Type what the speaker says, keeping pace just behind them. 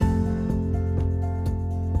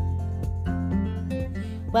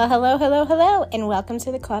Well, hello, and welcome to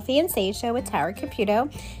the Coffee and Sage Show with Tara Caputo.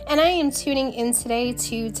 And I am tuning in today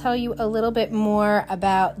to tell you a little bit more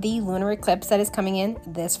about the lunar eclipse that is coming in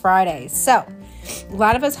this Friday. So, a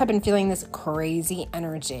lot of us have been feeling this crazy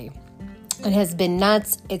energy. It has been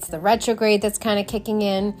nuts. It's the retrograde that's kind of kicking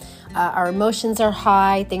in. Our emotions are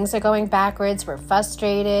high. Things are going backwards. We're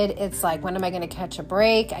frustrated. It's like, when am I going to catch a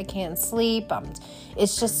break? I can't sleep.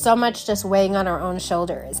 It's just so much just weighing on our own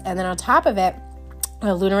shoulders. And then on top of it,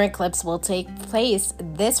 a lunar eclipse will take place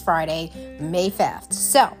this Friday, May 5th.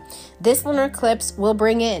 So this lunar eclipse will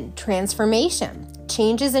bring in transformation,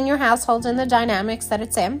 changes in your household and the dynamics that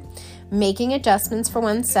it's in, making adjustments for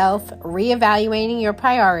oneself, reevaluating your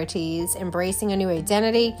priorities, embracing a new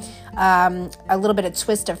identity, a little bit of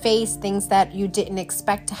twist of face, things that you didn't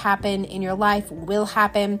expect to happen in your life will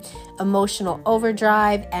happen, emotional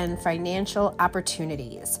overdrive, and financial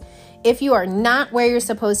opportunities. If you are not where you're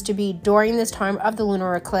supposed to be during this time of the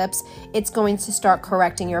lunar eclipse, it's going to start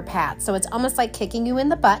correcting your path. So it's almost like kicking you in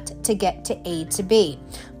the butt to get to A to B.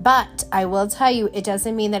 But I will tell you, it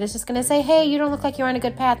doesn't mean that it's just going to say, hey, you don't look like you're on a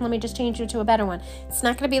good path. Let me just change you to a better one. It's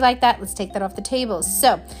not going to be like that. Let's take that off the table.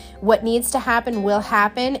 So what needs to happen will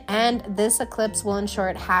happen, and this eclipse will ensure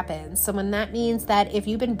it happens. So when that means that if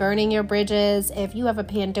you've been burning your bridges, if you have a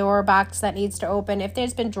Pandora box that needs to open, if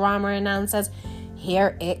there's been drama and nonsense,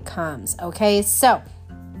 here it comes. Okay, so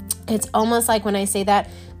it's almost like when I say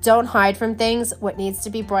that, don't hide from things. What needs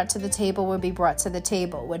to be brought to the table will be brought to the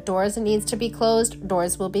table. What doors needs to be closed,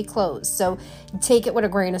 doors will be closed. So take it with a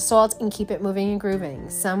grain of salt and keep it moving and grooving.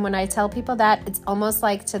 When I tell people that, it's almost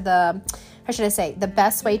like the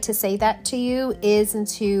best way to say that to you is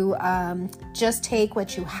to just take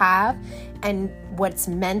what you have, and what's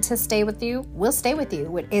meant to stay with you will stay with you.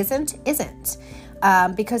 What isn't.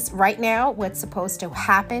 Because right now, what's supposed to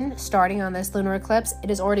happen starting on this lunar eclipse,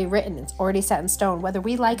 it is already written. It's already set in stone. Whether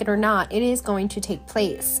we like it or not, it is going to take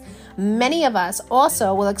place. Many of us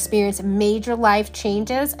also will experience major life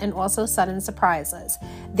changes and also sudden surprises.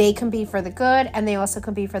 They can be for the good, and they also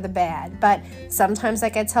can be for the bad. But sometimes,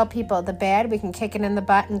 like I tell people, the bad, we can kick it in the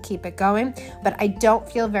butt and keep it going. But I don't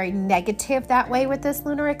feel very negative that way with this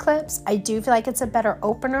lunar eclipse. I do feel like it's a better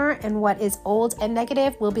opener, and what is old and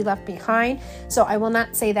negative will be left behind. So I will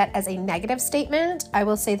not say that as a negative statement. I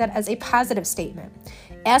will say that as a positive statement.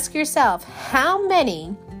 Ask yourself, how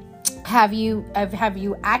many have you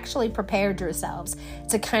actually prepared yourselves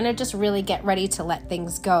to kind of just really get ready to let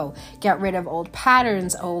things go, get rid of old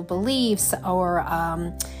patterns, old beliefs, or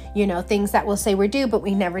things that we'll say we do, but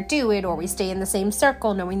we never do it, or we stay in the same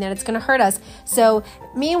circle knowing that it's going to hurt us. So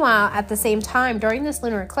meanwhile, at the same time, during this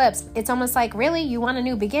lunar eclipse, it's almost like, really, you want a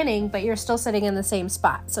new beginning, but you're still sitting in the same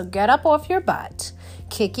spot. So get up off your butt,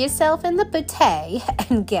 kick yourself in the buttay,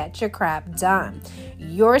 and get your crap done.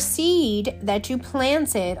 Your seed that you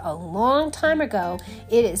planted a long time ago,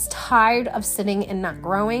 it is tired of sitting and not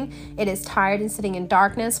growing. It is tired and sitting in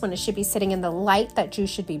darkness when it should be sitting in the light that you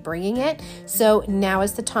should be bringing it. So now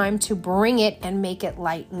is the time to bring it and make it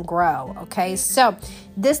light and grow. Okay, so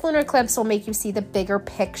this lunar eclipse will make you see the bigger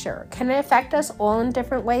picture. Can it affect us all in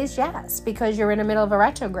different ways? Yes, because you're in the middle of a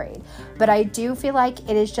retrograde. But I do feel like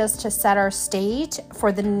it is just to set our stage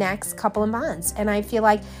for the next couple of months. And I feel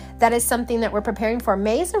like that is something that we're preparing for.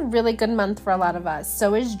 May is a really good month for a lot of us.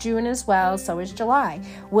 So is June as well. So is July.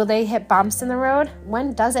 Will they hit bumps in the road?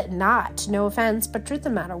 When does it not? No offense, but truth of the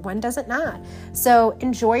matter, when does it not? So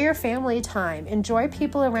enjoy your family time. Enjoy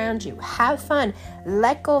people around you. Have fun.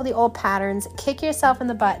 Let go of the old patterns. Kick yourself in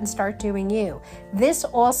the butt and start doing you. This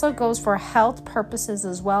also goes for health purposes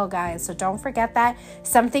as well, guys. So don't forget that.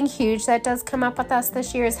 Something huge that does come up with us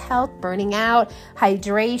this year is health, burning out,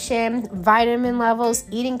 hydration, vitamin levels,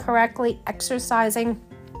 eating correctly, exercising,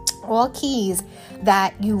 all keys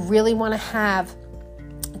that you really want to have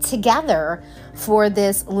together for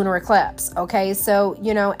this lunar eclipse. Okay, so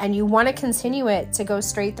and you want to continue it to go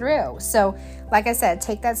straight through. So like I said,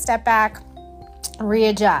 take that step back,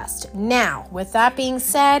 readjust. Now, with that being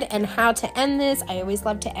said, and how to end this, I always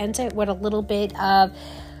love to end it with a little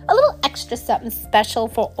extra something special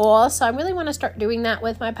for all. So I really want to start doing that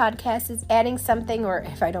with my podcast, is adding something, or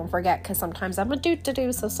if I don't forget, because sometimes I'm a do,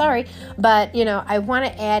 so sorry. But, I want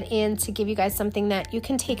to add in to give you guys something that you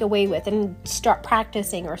can take away with and start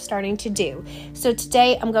practicing or starting to do. So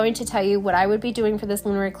today I'm going to tell you what I would be doing for this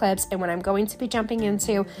lunar eclipse and what I'm going to be jumping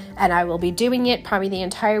into, and I will be doing it probably the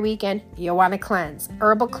entire weekend. You want to cleanse.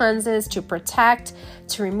 Herbal cleanses to protect,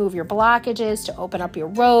 to remove your blockages, to open up your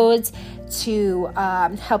roads, to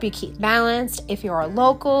help you keep balanced. If you're a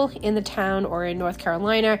local in the town or in North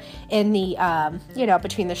Carolina, in the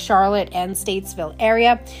between the Charlotte and Statesville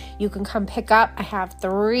area, you can come pick up. I have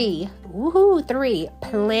 3 woohoo, 3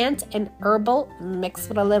 plant and herbal mixed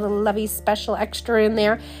with a little lovey special extra in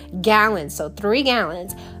there gallons. So 3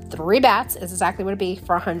 gallons. 3 bats is exactly what it'd be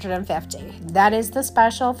for $150. That is the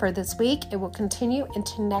special for this week. It will continue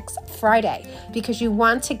into next Friday because you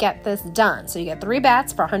want to get this done. So you get 3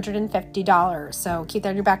 bats for $150. So keep that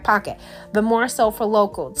in your back pocket. But more so for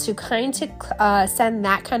local, to kind of send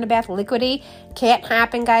that kind of bath liquidy can't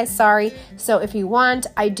happen, guys. Sorry. So if you want,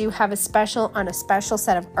 I do have a special on a special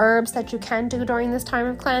set of herbs that you can do during this time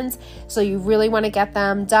of cleanse. So you really want to get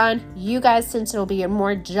them done. You guys, since it'll be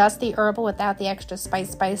more just the herbal without the extra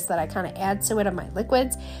spice that I kind of add to it of my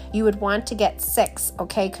liquids, you would want to get 6,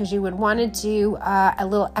 okay? Because you would want to do a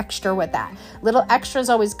little extra with that. Little extra is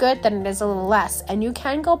always good, then it is a little less. And you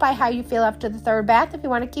can go by how you feel after the 3rd bath if you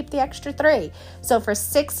want to keep the extra 3. So for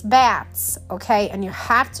 6 baths, okay, and you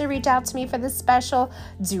have to reach out to me for this special.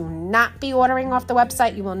 Do not be ordering off the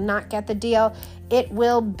website. You will not get the deal. It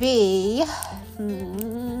will be...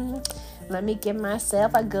 let me give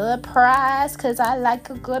myself a good price because I like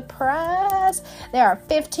a good price. They are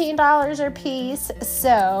 $15 a piece.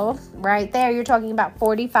 So right there, you're talking about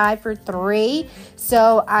 $45 for 3.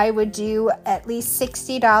 So I would do at least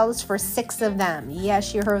 $60 for 6 of them.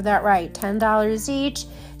 Yes, you heard that right. $10 each.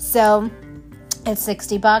 So at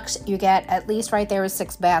 $60, you get at least right there with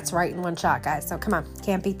 6 baths right in one shot, guys. So come on,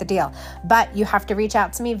 can't beat the deal. But you have to reach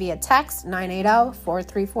out to me via text,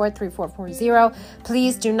 980-434-3440.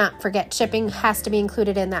 Please do not forget shipping has to be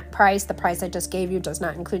included in that price. The price I just gave you does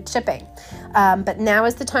not include shipping. But now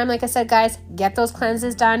is the time, like I said, guys, get those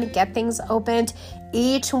cleanses done, get things opened.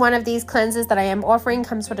 Each one of these cleanses that I am offering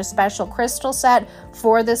comes with a special crystal set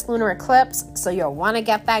for this lunar eclipse. So you'll want to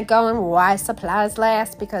get that going while supplies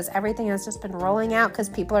last, because everything has just been rolling out because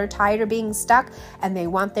people are tired of being stuck and they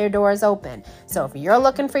want their doors open. So if you're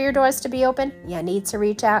looking for your doors to be open, you need to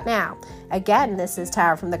reach out now. Again, this is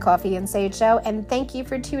Tara from the Coffee and Sage Show, and thank you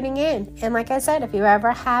for tuning in. And like I said, if you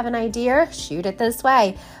ever have an idea, shoot it this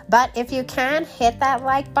way. But if you can, hit that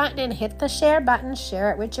like button and hit the share button. Share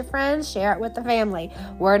it with your friends, share it with the family.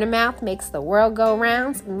 Word of mouth makes the world go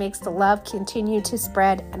round and makes the love continue to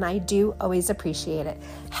spread, and I do always appreciate it.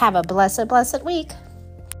 Have a blessed, blessed week.